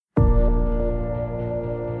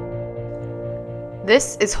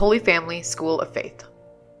This is Holy Family School of Faith.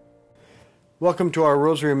 Welcome to our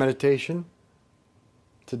Rosary Meditation.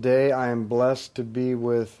 Today I am blessed to be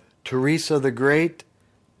with Teresa the Great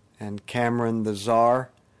and Cameron the Czar.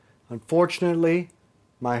 Unfortunately,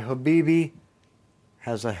 my Habibi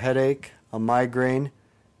has a headache, a migraine,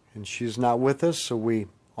 and she's not with us, so we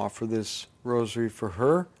offer this rosary for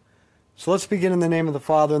her. So let's begin in the name of the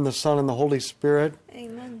Father, and the Son, and the Holy Spirit.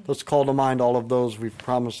 Amen. Let's call to mind all of those we've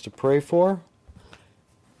promised to pray for.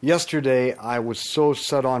 Yesterday, I was so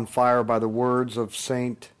set on fire by the words of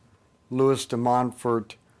St. Louis de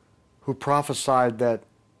Montfort, who prophesied that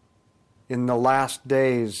in the last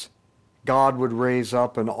days, God would raise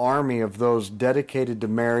up an army of those dedicated to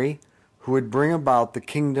Mary, who would bring about the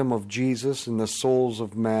kingdom of Jesus in the souls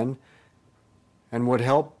of men, and would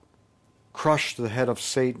help crush the head of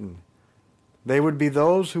Satan. They would be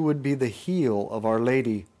those who would be the heel of Our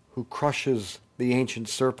Lady, who crushes the ancient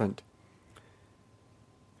serpent.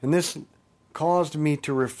 And this caused me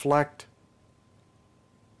to reflect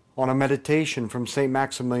on a meditation from St.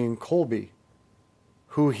 Maximilian Kolbe,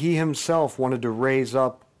 who he himself wanted to raise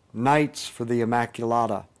up knights for the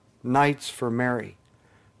Immaculata, knights for Mary.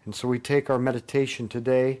 And so we take our meditation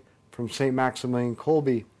today from St. Maximilian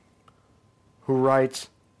Kolbe, who writes,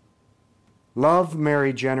 "Love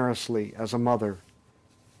Mary generously as a mother.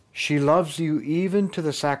 She loves you even to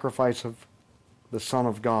the sacrifice of the Son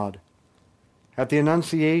of God. At the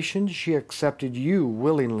Annunciation, she accepted you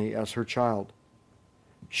willingly as her child.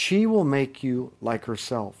 She will make you like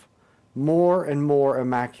herself, more and more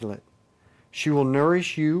immaculate. She will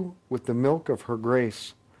nourish you with the milk of her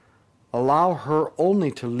grace. Allow her only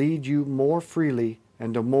to lead you more freely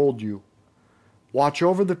and to mold you. Watch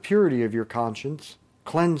over the purity of your conscience.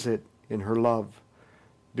 Cleanse it in her love.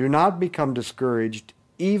 Do not become discouraged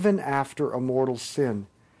even after a mortal sin,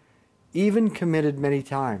 even committed many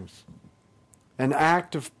times. An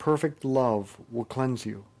act of perfect love will cleanse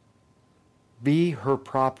you. Be her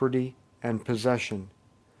property and possession.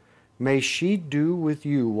 May she do with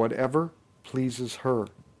you whatever pleases her.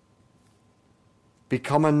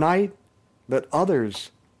 Become a knight that others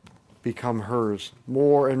become hers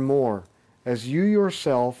more and more, as you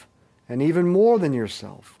yourself, and even more than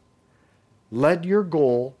yourself. Let your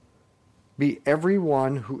goal be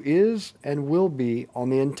everyone who is and will be on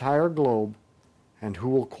the entire globe, and who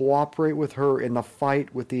will cooperate with her in the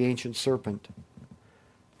fight with the ancient serpent.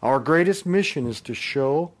 Our greatest mission is to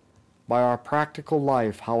show by our practical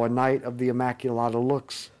life how a knight of the Immaculata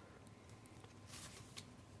looks.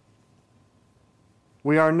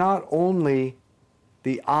 We are not only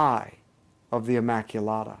the eye of the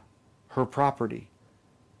Immaculata, her property,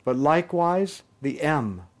 but likewise the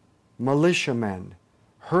M, militiamen,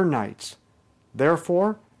 her knights,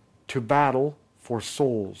 therefore to battle for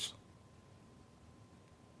souls.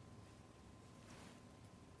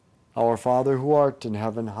 Our Father, who art in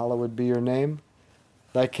heaven, hallowed be your name.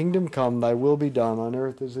 Thy kingdom come, thy will be done on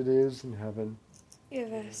earth as it is in heaven.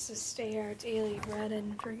 Give us this day our daily bread,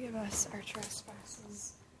 and forgive us our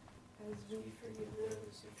trespasses, as we forgive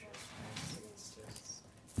those who trespass against us.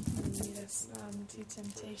 And lead us not into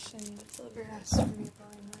temptation, but deliver us from evil.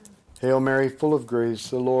 Amen. Hail Mary, full of grace,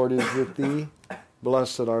 the Lord is with thee.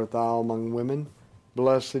 Blessed art thou among women.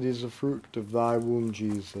 Blessed is the fruit of thy womb,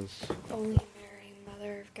 Jesus. Holy Mary,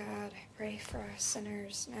 Mother of God, pray for us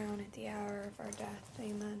sinners, now and at the hour of our death.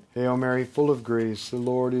 Amen. Hail Mary, full of grace, the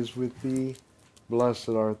Lord is with thee. Blessed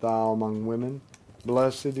art thou among women.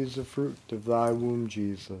 Blessed is the fruit of thy womb,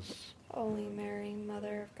 Jesus. Holy Mary,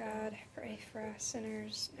 Mother of God, pray for us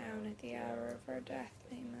sinners, now and at the hour of our death.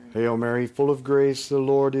 Amen. Hail Mary, full of grace, the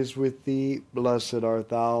Lord is with thee. Blessed art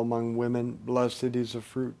thou among women. Blessed is the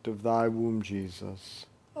fruit of thy womb, Jesus.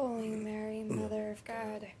 Holy Mary, Mother of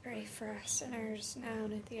God, pray for us sinners, now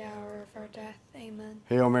and at the hour of our death. Amen.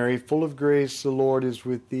 Hail Mary, full of grace, the Lord is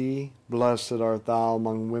with thee. Blessed art thou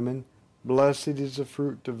among women. Blessed is the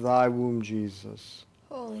fruit of thy womb, Jesus.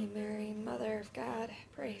 Holy Mary, Mother of God,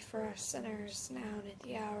 pray for us sinners, now and at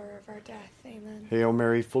the hour of our death. Amen. Hail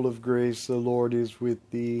Mary, full of grace, the Lord is with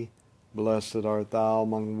thee. Blessed art thou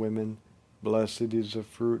among women. Blessed is the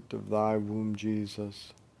fruit of thy womb,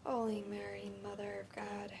 Jesus. Holy Mary, Mother of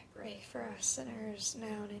God, pray for us sinners,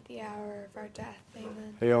 now and at the hour of our death.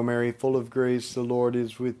 Amen. Hail Mary, full of grace, the Lord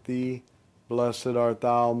is with thee. Blessed art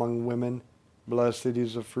thou among women. Blessed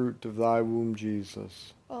is the fruit of thy womb,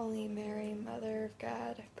 Jesus. Holy Mary, Mother of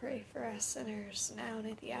God, pray for us sinners, now and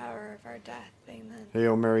at the hour of our death. Amen.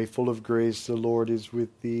 Hail Mary, full of grace, the Lord is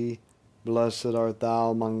with thee. Blessed art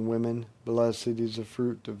thou among women. Blessed is the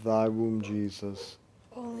fruit of thy womb, Jesus.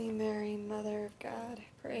 Holy Holy Mary, Mother of God,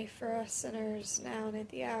 pray for us sinners, now and at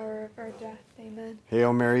the hour of our death. Amen.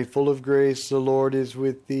 Hail Mary, full of grace, the Lord is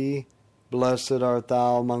with thee. Blessed art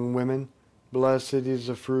thou among women. Blessed is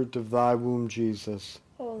the fruit of thy womb, Jesus.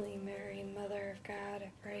 Holy Mary, Mother of God,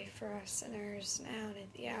 pray for us sinners, now and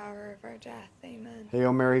at the hour of our death. Amen.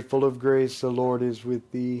 Hail Mary, full of grace, the Lord is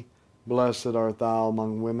with thee. Blessed art thou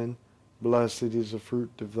among women. Blessed is the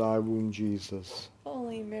fruit of thy womb, Jesus.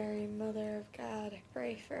 Holy Mary, Mother of God,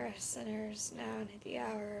 pray for us sinners, now and at the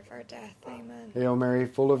hour of our death. Amen. Hail Mary,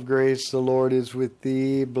 full of grace, the Lord is with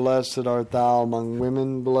thee. Blessed art thou among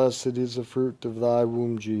women. Blessed is the fruit of thy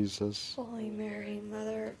womb, Jesus. Holy Mary,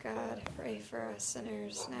 Mother of God, pray for us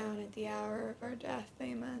sinners, now and at the hour of our death.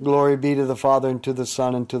 Amen. Glory be to the Father, and to the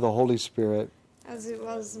Son, and to the Holy Spirit. As it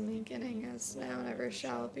was in the beginning, as now and ever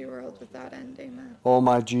shall be, world without end. Amen. O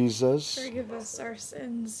my Jesus, Forgive us our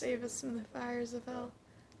sins, save us from the fires of hell.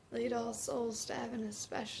 Lead all souls to heaven,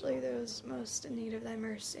 especially those most in need of thy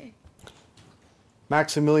mercy.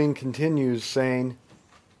 Maximilian continues saying,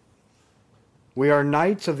 we are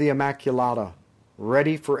knights of the Immaculata,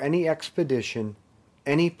 ready for any expedition,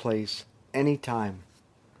 any place, any time.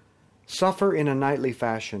 Suffer in a knightly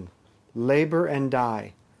fashion, labor and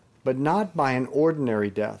die, but not by an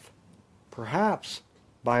ordinary death, perhaps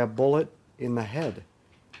by a bullet in the head,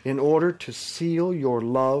 in order to seal your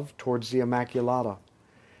love towards the Immaculata.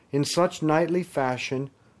 In such knightly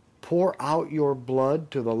fashion, pour out your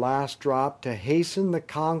blood to the last drop to hasten the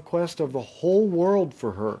conquest of the whole world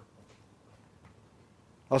for her.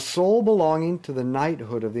 A soul belonging to the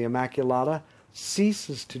knighthood of the Immaculata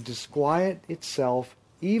ceases to disquiet itself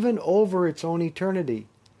even over its own eternity.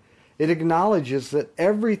 It acknowledges that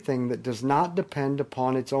everything that does not depend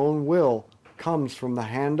upon its own will comes from the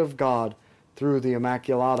hand of God through the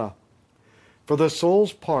Immaculata. For the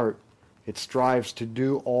soul's part, it strives to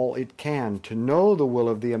do all it can to know the will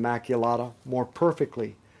of the Immaculata more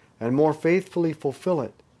perfectly and more faithfully fulfill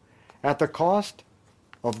it, at the cost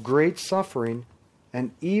of great suffering and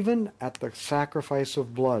even at the sacrifice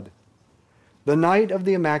of blood. The Knight of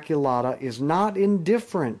the Immaculata is not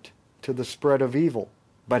indifferent to the spread of evil,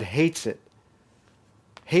 but hates it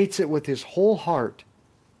with his whole heart,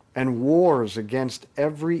 and wars against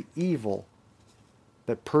every evil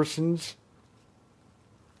that persons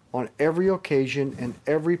on every occasion and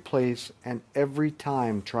every place and every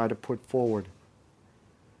time try to put forward.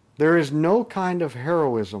 There is no kind of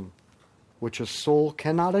heroism which a soul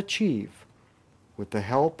cannot achieve with the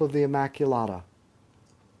help of the Immaculata.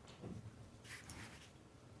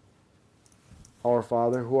 Our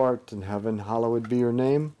Father, who art in heaven, hallowed be your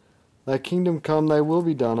name. Thy kingdom come, thy will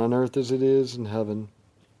be done on earth as it is in heaven.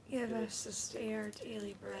 Give us this day our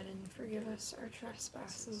daily bread, and forgive us our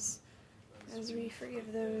trespasses, as we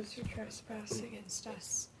forgive those who trespass against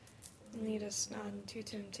us. And lead us not into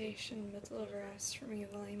temptation, but deliver us from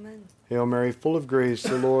evil. Amen. Hail Mary, full of grace,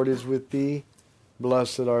 the Lord is with thee.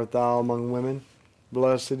 Blessed art thou among women.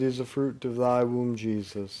 Blessed is the fruit of thy womb,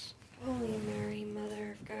 Jesus. Holy Mary,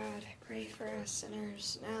 Mother of God, pray for us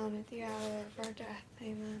sinners, now and at the hour of our death.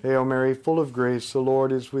 Amen. Hail Mary, full of grace, the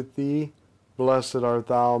Lord is with thee. Blessed art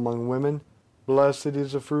thou among women. Blessed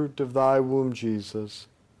is the fruit of thy womb, Jesus.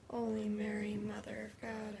 Holy Mary, Mother of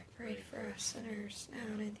God, pray for us sinners,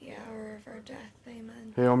 now and at the hour of our death.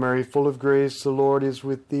 Amen. Hail Mary, full of grace, the Lord is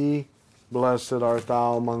with thee. Blessed art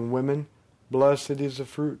thou among women. Blessed is the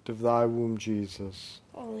fruit of thy womb, Jesus.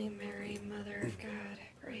 Holy Mary, Mother of God,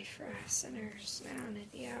 pray for us sinners, now and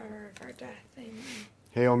at the hour of our death. Amen.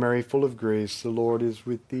 Hail Mary, full of grace, the Lord is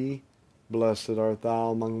with thee. Blessed art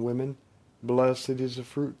thou among women. Blessed is the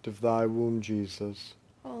fruit of thy womb, Jesus.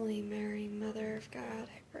 Holy Mary, Mother of God,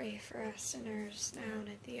 pray for us sinners, now and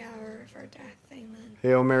at the hour of our death. Amen.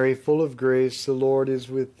 Hail Mary, full of grace, the Lord is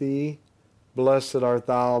with thee. Blessed art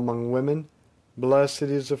thou among women. Blessed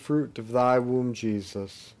is the fruit of thy womb,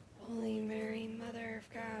 Jesus. Holy Mary, Mother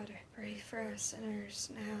of God, pray for us sinners,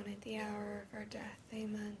 now and at the hour of our death.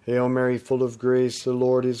 Amen. Hail Mary, full of grace, the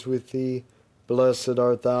Lord is with thee. Blessed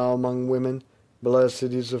art thou among women. Blessed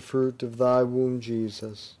is the fruit of thy womb,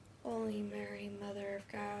 Jesus. Holy Mary, Mother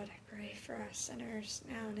of God, pray for us sinners,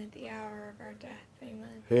 now and at the hour of our death.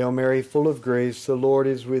 Amen. Hail Mary, full of grace, the Lord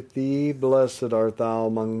is with thee. Blessed art thou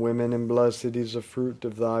among women, and blessed is the fruit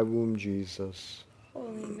of thy womb, Jesus.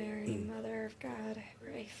 Holy Mary, Mother of God,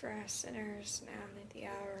 pray for us sinners, now and at the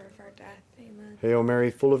hour of our death. Amen. Hail Mary,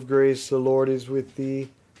 full of grace, the Lord is with thee.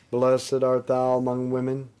 Blessed art thou among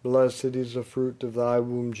women. Blessed is the fruit of thy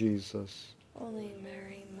womb, Jesus. Holy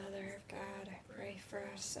Mary, Mother of God, pray for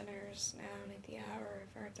us sinners, now and at the hour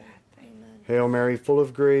of our death. Amen. Hail Mary, full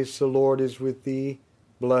of grace, the Lord is with thee.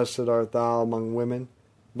 Blessed art thou among women.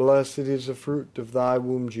 Blessed is the fruit of thy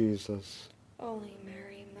womb, Jesus. Holy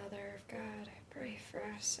Mary, Mother of God, pray for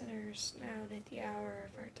us sinners, now and at the hour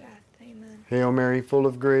of our death. Amen. Hail Mary, full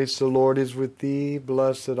of grace, the Lord is with thee.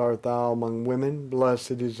 Blessed art thou among women.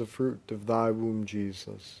 Blessed is the fruit of thy womb,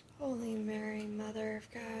 Jesus. Holy Mary, Mother of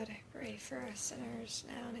God, pray for us sinners,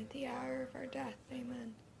 now and at the hour of our death.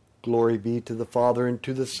 Amen. Glory be to the Father, and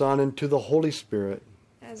to the Son, and to the Holy Spirit.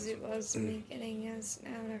 As it was in the beginning, as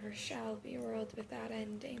now and ever shall be, world without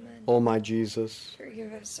end. Amen. O my Jesus,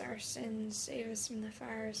 Forgive us our sins, save us from the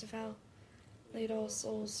fires of hell. Lead all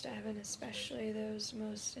souls to heaven, especially those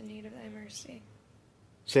most in need of thy mercy.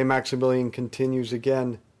 St. Maximilian continues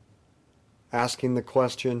again, asking the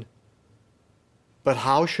question, but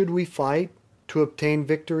how should we fight to obtain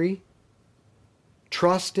victory?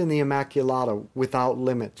 Trust in the Immaculata without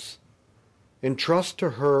limits. Entrust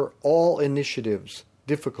to her all initiatives,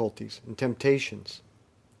 difficulties, and temptations.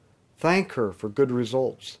 Thank her for good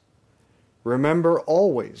results. Remember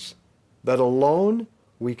always that alone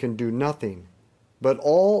we can do nothing, but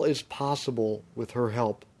all is possible with her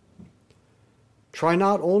help. Try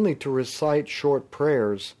not only to recite short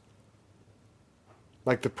prayers,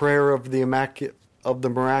 like the prayer of the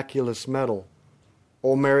miraculous medal,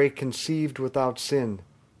 O Mary conceived without sin,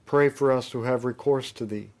 pray for us who have recourse to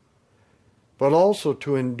thee, but also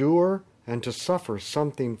to endure and to suffer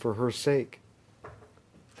something for her sake.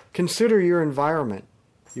 Consider your environment,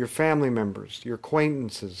 your family members, your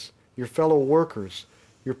acquaintances, your fellow workers,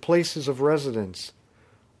 your places of residence.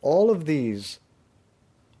 All of these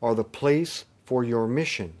are the place for your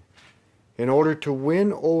mission in order to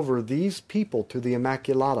win over these people to the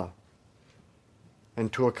Immaculata.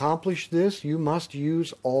 And to accomplish this, you must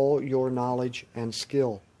use all your knowledge and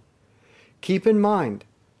skill. Keep in mind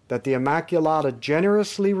that the Immaculata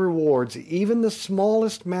generously rewards even the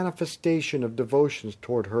smallest manifestation of devotions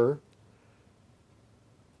toward her,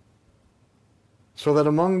 so that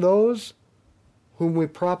among those whom we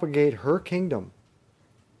propagate her kingdom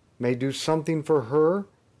may do something for her,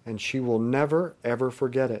 and she will never, ever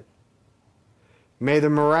forget it. May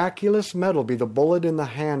the miraculous medal be the bullet in the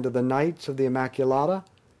hand of the Knights of the Immaculata,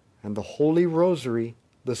 and the Holy Rosary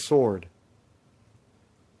the sword.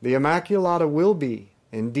 The Immaculata will be,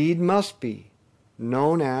 indeed must be,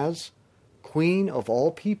 known as Queen of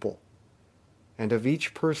all people, and of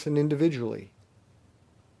each person individually,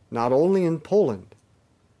 not only in Poland,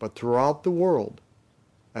 but throughout the world,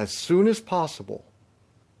 as soon as possible.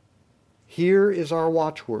 Here is our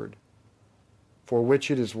watchword, for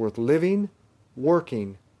which it is worth living,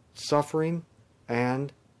 working, suffering,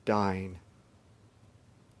 and dying.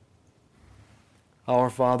 Our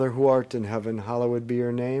Father, who art in heaven, hallowed be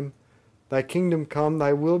your name. Thy kingdom come,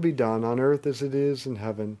 thy will be done, on earth as it is in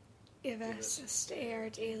heaven. Give us this day our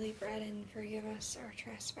daily bread, and forgive us our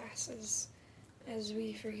trespasses, as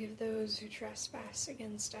we forgive those who trespass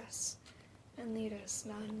against us. And lead us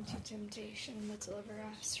not into temptation, but deliver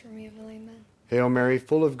us from evil. Amen. Hail Mary,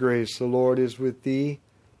 full of grace, the Lord is with thee.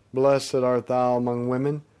 Blessed art thou among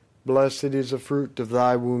women. Blessed is the fruit of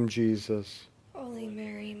thy womb, Jesus. Holy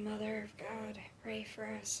Mary, Mother of God, pray for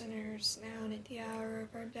us sinners, now and at the hour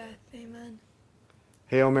of our death. Amen.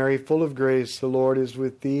 Hail Mary, full of grace, the Lord is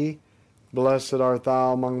with thee. Blessed art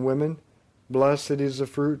thou among women. Blessed is the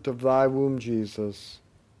fruit of thy womb, Jesus.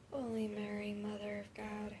 Holy Mary, Mother of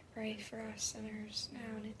God, pray for us sinners,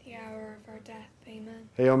 now and at the hour of our death. Amen.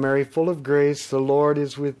 Hail Mary, full of grace, the Lord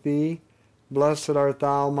is with thee. Blessed art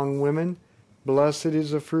thou among women. Blessed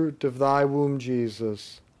is the fruit of thy womb,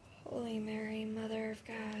 Jesus. Holy Mary, Mother of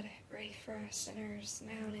God, pray for us sinners,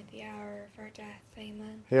 now and at the hour of our death.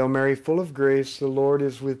 Amen. Hail Mary, full of grace, the Lord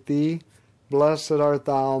is with thee. Blessed art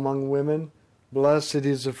thou among women. Blessed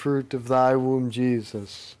is the fruit of thy womb,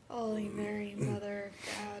 Jesus. Holy Mary, Mother of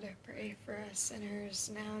God, pray for us sinners,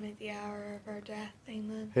 now and at the hour of our death.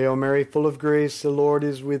 Amen. Hail Mary, full of grace, the Lord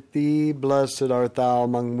is with thee. Blessed art thou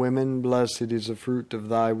among women. Blessed is the fruit of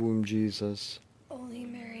thy womb, Jesus. Holy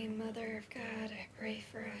Mary, Mother of God, pray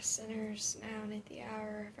for us sinners, now and at the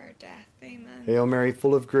hour of our death. Amen. Hail Mary,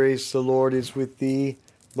 full of grace, the Lord is with thee.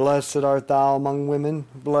 Blessed art thou among women.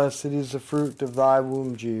 Blessed is the fruit of thy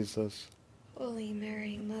womb, Jesus. Holy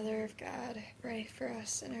Mary, Mother of God, pray for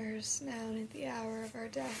us sinners, now and at the hour of our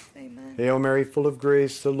death. Amen. Hail Mary, full of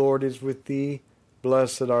grace, the Lord is with thee.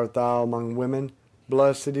 Blessed art thou among women.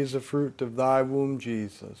 Blessed is the fruit of thy womb,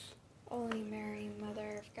 Jesus. Holy Mary,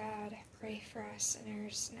 Mother of God, pray for us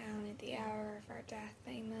sinners, now and at the hour of our death.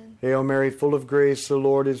 Amen. Hail Mary, full of grace, the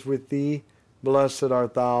Lord is with thee. Blessed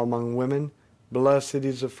art thou among women. Blessed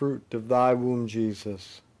is the fruit of thy womb,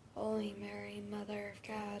 Jesus. Holy Mary, Mother of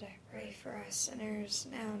God, pray for us sinners,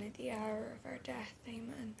 now and at the hour of our death.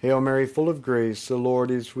 Amen. Hail Mary, full of grace, the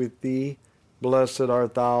Lord is with thee. Blessed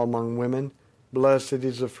art thou among women. Blessed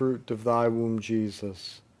is the fruit of thy womb,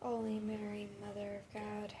 Jesus. Holy Mary, Mother of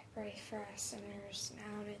God, pray for us sinners,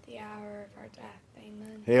 now and at the hour of our death.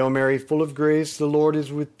 Amen. Hail Mary, full of grace, the Lord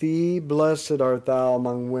is with thee. Blessed art thou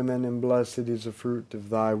among women, and blessed is the fruit of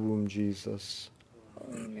thy womb, Jesus.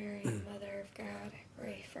 Holy Mary, Mother of God,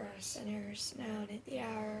 pray for us sinners, now and at the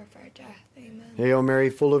hour of our death. Amen. Hail Mary,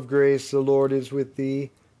 full of grace, the Lord is with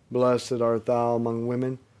thee. Blessed art thou among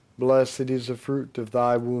women. Blessed is the fruit of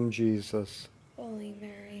thy womb, Jesus. Holy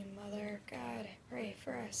Mary, Mother of God, pray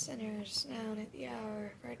for us sinners, now and at the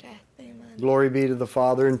hour of our death. Amen. Glory be to the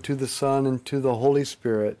Father, and to the Son, and to the Holy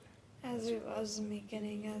Spirit. As it was in the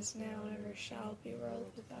beginning, as now, and ever shall be,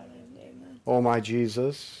 world without end. Amen. O my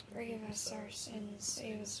Jesus, Forgive us our sins,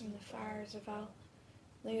 save us from the fires of hell.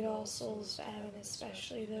 Lead all souls to heaven,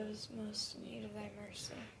 especially those most in need of thy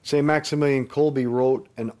mercy. St. Maximilian Kolbe wrote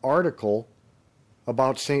an article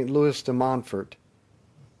about St. Louis de Montfort,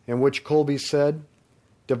 in which Kolbe said,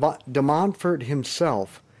 de Montfort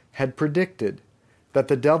himself had predicted that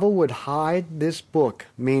the devil would hide this book,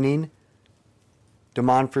 meaning de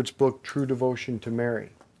Montfort's book, True Devotion to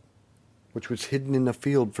Mary, which was hidden in the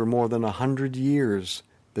field for more than 100 years,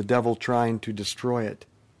 the devil trying to destroy it.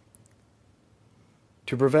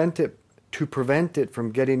 To prevent it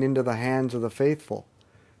from getting into the hands of the faithful,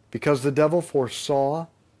 because the devil foresaw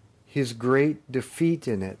his great defeat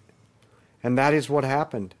in it. And that is what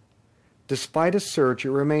happened. Despite a search,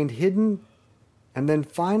 it remained hidden and then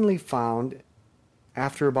finally found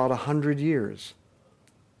after about 100 years.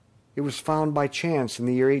 It was found by chance in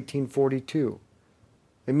the year 1842,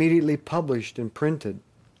 immediately published and printed.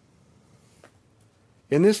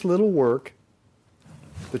 In this little work,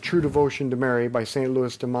 The True Devotion to Mary by St.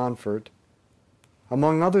 Louis de Montfort,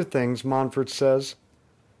 among other things, Montfort says,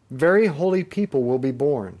 "Very holy people will be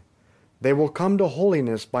born. They will come to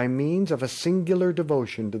holiness by means of a singular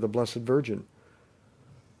devotion to the Blessed Virgin,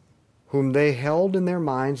 whom they held in their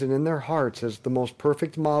minds and in their hearts as the most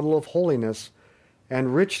perfect model of holiness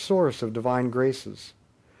and rich source of divine graces.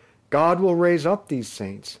 God will raise up these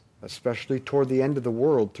saints, especially toward the end of the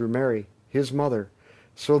world, through Mary, his mother,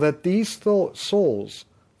 so that these souls,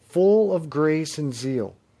 full of grace and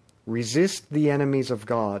zeal, resist the enemies of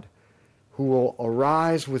God, who will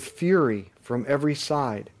arise with fury from every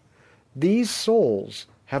side. These souls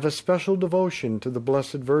have a special devotion to the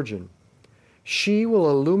Blessed Virgin. She will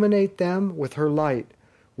illuminate them with her light,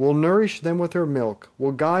 will nourish them with her milk,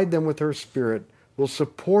 will guide them with her spirit, will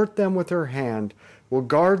support them with her hand, will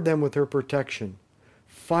guard them with her protection.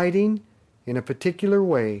 Fighting in a particular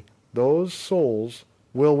way, those souls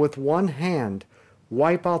will with one hand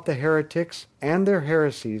wipe out the heretics and their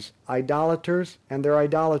heresies, idolaters and their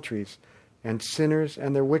idolatries, and sinners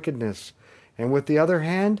and their wickedness, and with the other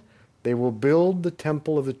hand they will build the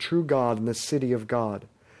temple of the true God in the city of God.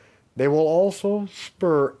 They will also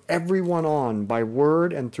spur everyone on by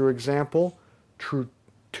word and through example to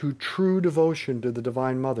true devotion to the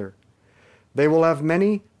Divine Mother. They will have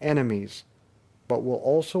many enemies, but will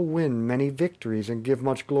also win many victories and give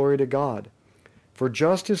much glory to God. For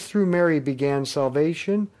just as through Mary began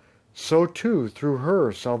salvation, so too through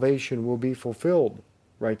her salvation will be fulfilled,"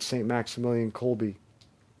 writes St. Maximilian Kolbe.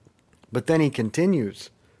 But then he continues,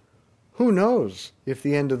 "Who knows if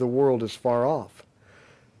the end of the world is far off?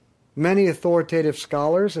 Many authoritative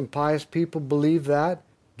scholars and pious people believe that,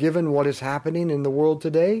 given what is happening in the world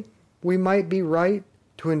today, we might be right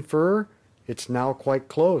to infer it's now quite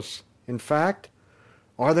close. In fact,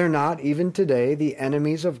 are there not even today the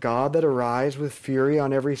enemies of God that arise with fury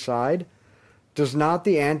on every side? Does not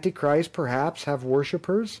the Antichrist perhaps have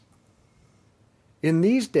worshippers? In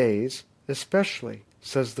these days, especially,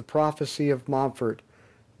 says the prophecy of Montfort,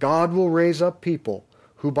 God will raise up people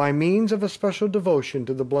who by means of a special devotion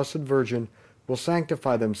to the Blessed Virgin will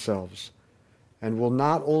sanctify themselves, and will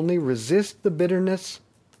not only resist the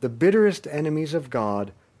bitterest enemies of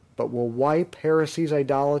God, but will wipe heresies,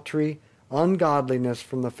 idolatry, ungodliness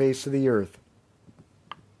from the face of the earth.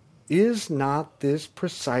 Is not this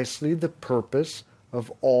precisely the purpose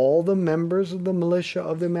of all the members of the militia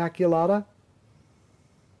of the Immaculata?"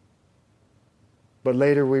 But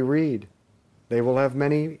later we read, they will have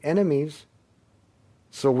many enemies,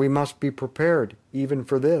 so we must be prepared even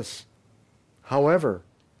for this. However,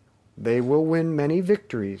 they will win many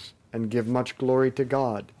victories and give much glory to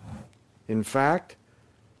God. In fact,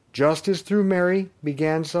 just as through Mary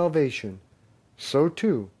began salvation, so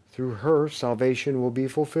too through her salvation will be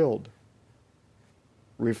fulfilled.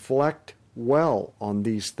 Reflect well on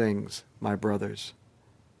these things, my brothers.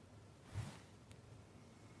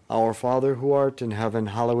 Our Father who art in heaven,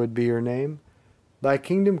 hallowed be your name. Thy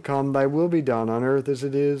kingdom come, thy will be done on earth as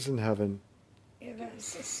it is in heaven. Give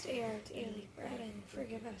us this day our daily bread, and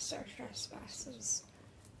forgive us our trespasses,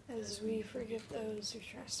 as we forgive those who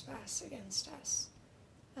trespass against us.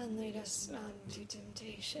 And lead us not into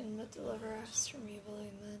temptation, but deliver us from evil.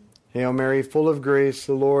 Amen. Hail Mary, full of grace,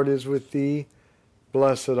 the Lord is with thee.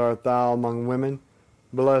 Blessed art thou among women.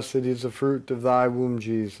 Blessed is the fruit of thy womb,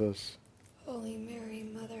 Jesus. Holy Mary,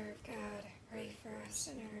 Mother of God, pray for us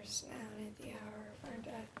sinners, now and at the hour of our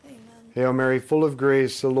death. Amen. Hail Mary, full of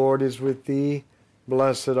grace, the Lord is with thee.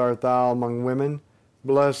 Blessed art thou among women.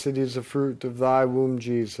 Blessed is the fruit of thy womb,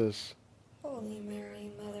 Jesus. Holy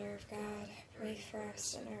Mary, Mother of God, pray for us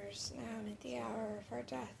sinners, now and at the hour of our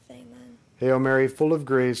death. Amen. Hail Mary, full of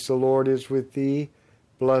grace, the Lord is with thee.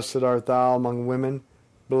 Blessed art thou among women.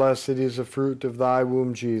 Blessed is the fruit of thy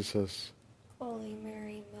womb, Jesus. Holy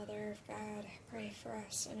Mary, Mother of God, pray for us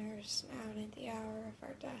sinners, now and at the hour of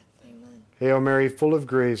our death. Amen. Hail Mary, full of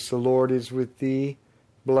grace, the Lord is with thee.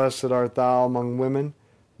 Blessed art thou among women.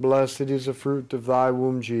 Blessed is the fruit of thy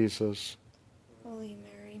womb, Jesus. Holy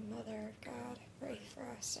Mary, Mother of God, pray for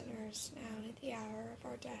us sinners, now and at the hour of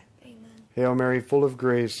our death. Amen. Hail Mary, full of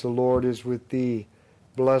grace, the Lord is with thee.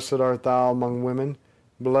 Blessed art thou among women.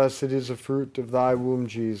 Blessed is the fruit of thy womb,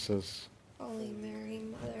 Jesus. Holy Mary,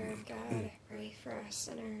 Mother of God, pray for us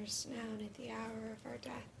sinners, now and at the hour of our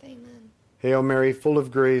death. Amen. Hail Mary, full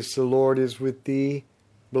of grace, the Lord is with thee.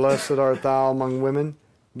 Blessed art thou among women.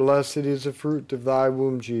 Blessed is the fruit of thy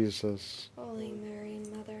womb, Jesus. Holy Mary,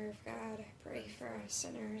 Mother of God, pray for us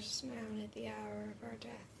sinners, now and at the hour of our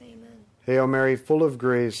death. Amen. Hail Mary, full of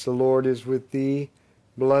grace, the Lord is with thee.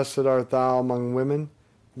 Blessed art thou among women.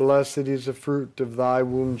 Blessed is the fruit of thy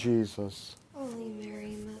womb, Jesus. Holy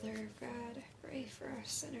Mary, Mother of God, pray for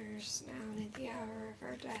us sinners, now and at the hour of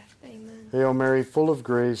our death. Amen. Hail Mary, full of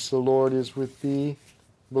grace, the Lord is with thee.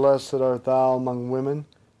 Blessed art thou among women.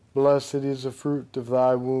 Blessed is the fruit of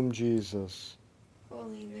thy womb, Jesus.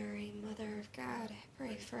 Holy Mary, Mother of God,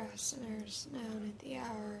 pray for us sinners, now and at the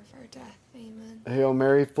hour of our death. Amen. Hail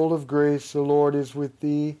Mary, full of grace, the Lord is with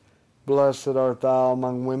thee. Blessed art thou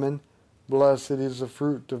among women. Blessed is the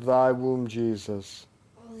fruit of thy womb, Jesus.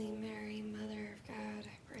 Holy Mary, Mother of God,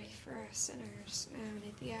 pray for us sinners, now and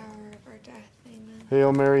at the hour of our death. Amen.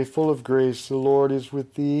 Hail Mary, full of grace, the Lord is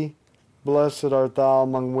with thee. Blessed art thou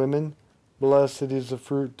among women. Blessed is the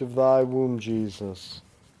fruit of thy womb, Jesus.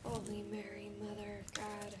 Holy Mary, Mother of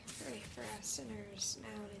God, pray for us sinners,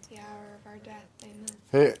 now and at the hour of our death. Amen.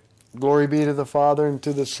 Hey, glory be to the Father, and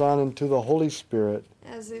to the Son, and to the Holy Spirit.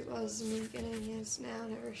 As it was in the beginning, is now,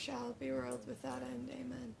 and ever shall be, world without end.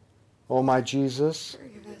 Amen. O my Jesus,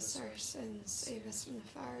 Forgive us our sins, save us from the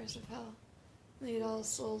fires of hell. Lead all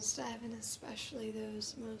souls to heaven, especially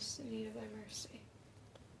those most in need of thy mercy.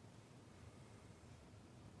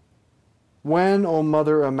 when, O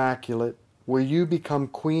Mother Immaculate, will you become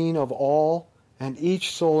Queen of all, and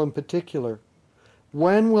each soul in particular?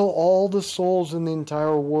 When will all the souls in the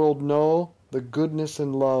entire world know the goodness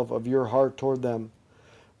and love of your heart toward them?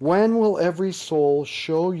 When will every soul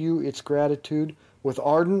show you its gratitude with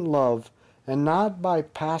ardent love, and not by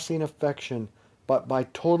passing affection, but by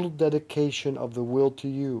total dedication of the will to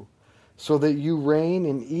you, so that you reign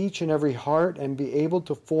in each and every heart and be able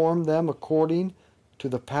to form them according to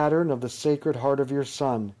the pattern of the Sacred Heart of your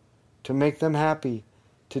Son, to make them happy,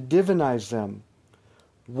 to divinize them?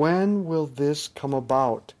 When will this come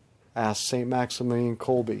about? Asked St. Maximilian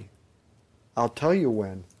Kolbe. I'll tell you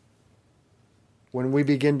when. When we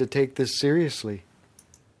begin to take this seriously.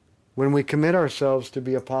 When we commit ourselves to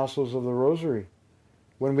be apostles of the Rosary.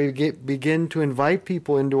 When we begin to invite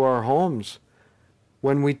people into our homes.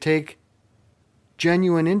 When we take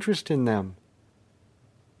genuine interest in them.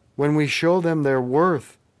 When we show them their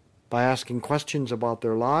worth by asking questions about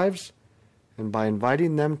their lives and by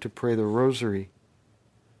inviting them to pray the Rosary.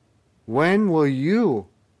 When will you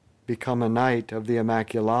become a knight of the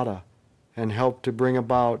Immaculata and help to bring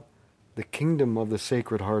about the kingdom of the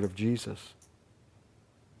Sacred Heart of Jesus?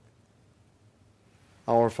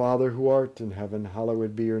 Our Father who art in heaven,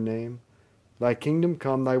 hallowed be your name. Thy kingdom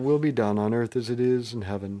come, thy will be done on earth as it is in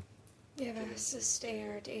heaven. Give us this day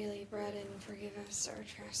our daily bread, and forgive us our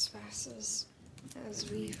trespasses,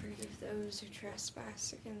 as we forgive those who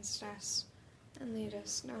trespass against us. And lead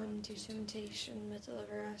us not into temptation, but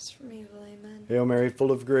deliver us from evil. Amen. Hail Mary,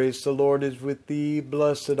 full of grace, the Lord is with thee.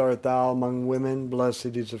 Blessed art thou among women.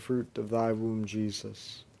 Blessed is the fruit of thy womb,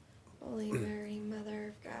 Jesus. Holy Mary, Mother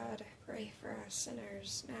of God, pray for us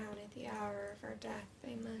sinners, now and at the hour of our death.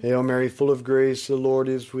 Amen. Hail Mary, full of grace, the Lord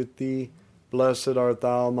is with thee. Blessed art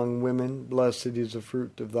thou among women. Blessed is the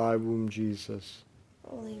fruit of thy womb, Jesus.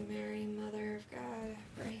 Holy Mary, Mother of God,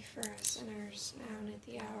 pray for us sinners, now and at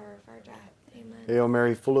the hour of our death. Amen. Hail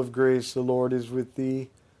Mary, full of grace, the Lord is with thee.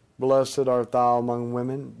 Blessed art thou among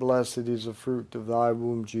women. Blessed is the fruit of thy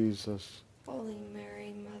womb, Jesus. Holy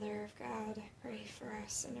Mary, Mother of God, pray for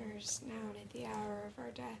us sinners, now and at the hour of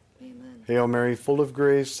our death. Amen. Hail Mary, full of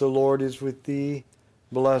grace, the Lord is with thee.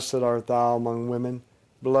 Blessed art thou among women.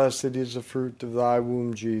 Blessed is the fruit of thy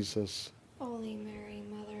womb, Jesus. Holy Mary,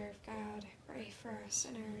 Mother of God, pray for us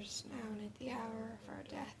sinners, now and at the hour of our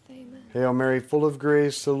death. Amen. Hail Mary, full of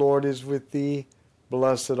grace, the Lord is with thee.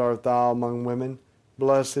 Blessed art thou among women.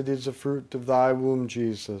 Blessed is the fruit of thy womb,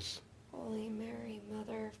 Jesus. Holy Mary,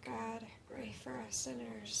 Mother of God, pray for us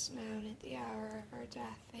sinners, now and at the hour of our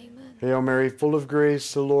death. Amen. Hail Mary, full of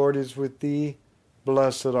grace, the Lord is with thee.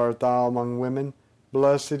 Blessed art thou among women.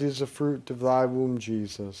 Blessed is the fruit of thy womb,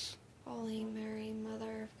 Jesus. Holy Mary,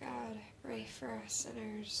 Mother of God, pray for us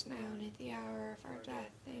sinners, now and at the hour of our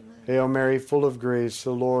death. Amen. Hail Mary, full of grace,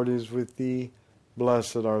 the Lord is with thee.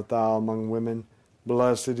 Blessed art thou among women.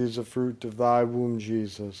 Blessed is the fruit of thy womb,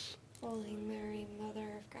 Jesus. Holy Mary, Mother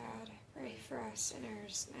of God, pray for us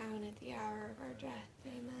sinners, now and at the hour of our death.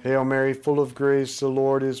 Amen. Hail Mary, full of grace, the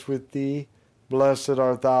Lord is with thee. Blessed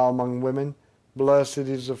art thou among women. Blessed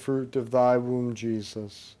is the fruit of thy womb,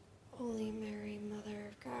 Jesus. Holy Mary, Mother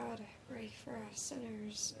of God, pray for us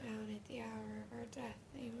sinners, now and at the hour of our death.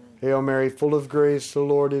 Amen. Hail Mary, full of grace, the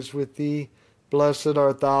Lord is with thee. Blessed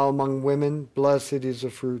art thou among women. Blessed is the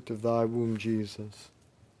fruit of thy womb, Jesus.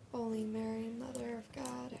 Holy Mary, Mother of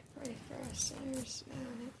God, pray for us sinners, now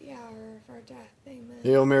and at the hour of our death. Amen.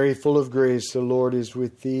 Hail Mary, full of grace, the Lord is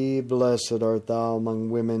with thee. Blessed art thou among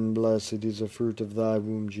women. Blessed is the fruit of thy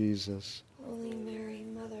womb, Jesus. Holy Mary,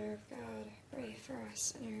 Mother of God, pray for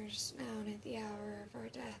us sinners, now and at the hour of our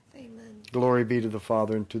death. Amen. Glory be to the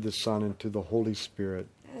Father, and to the Son, and to the Holy Spirit.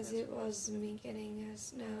 As it was in the beginning,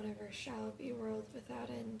 as now and ever shall be, world without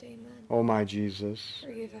end. Amen. O my Jesus,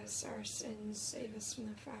 Forgive us our sins, save us from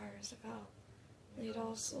the fires of hell. Lead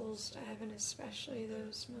all souls to heaven, especially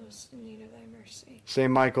those most in need of thy mercy.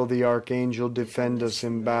 Saint Michael the Archangel, defend us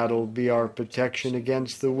in battle. Be our protection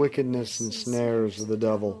against the wickedness and snares of the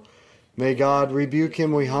devil. May God rebuke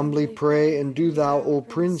him, we humbly pray, and do thou, O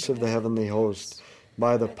Prince of the heavenly host,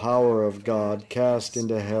 by the power of God, cast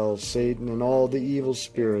into hell Satan and all the evil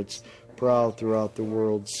spirits prowl throughout the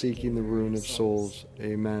world, seeking the ruin of souls.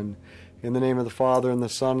 Amen. In the name of the Father, and the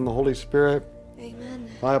Son, and the Holy Spirit. Amen.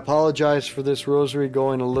 I apologize for this rosary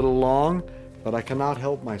going a little long, but I cannot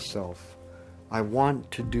help myself. I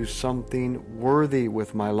want to do something worthy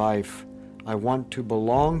with my life. I want to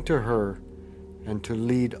belong to her and to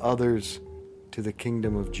lead others to the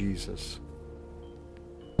kingdom of Jesus.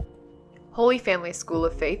 Holy Family School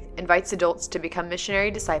of Faith invites adults to become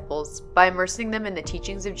missionary disciples by immersing them in the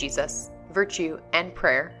teachings of Jesus, virtue, and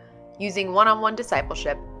prayer, using one-on-one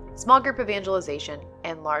discipleship, small group evangelization,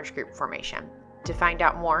 and large group formation. To find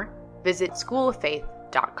out more, visit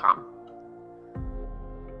schooloffaith.com.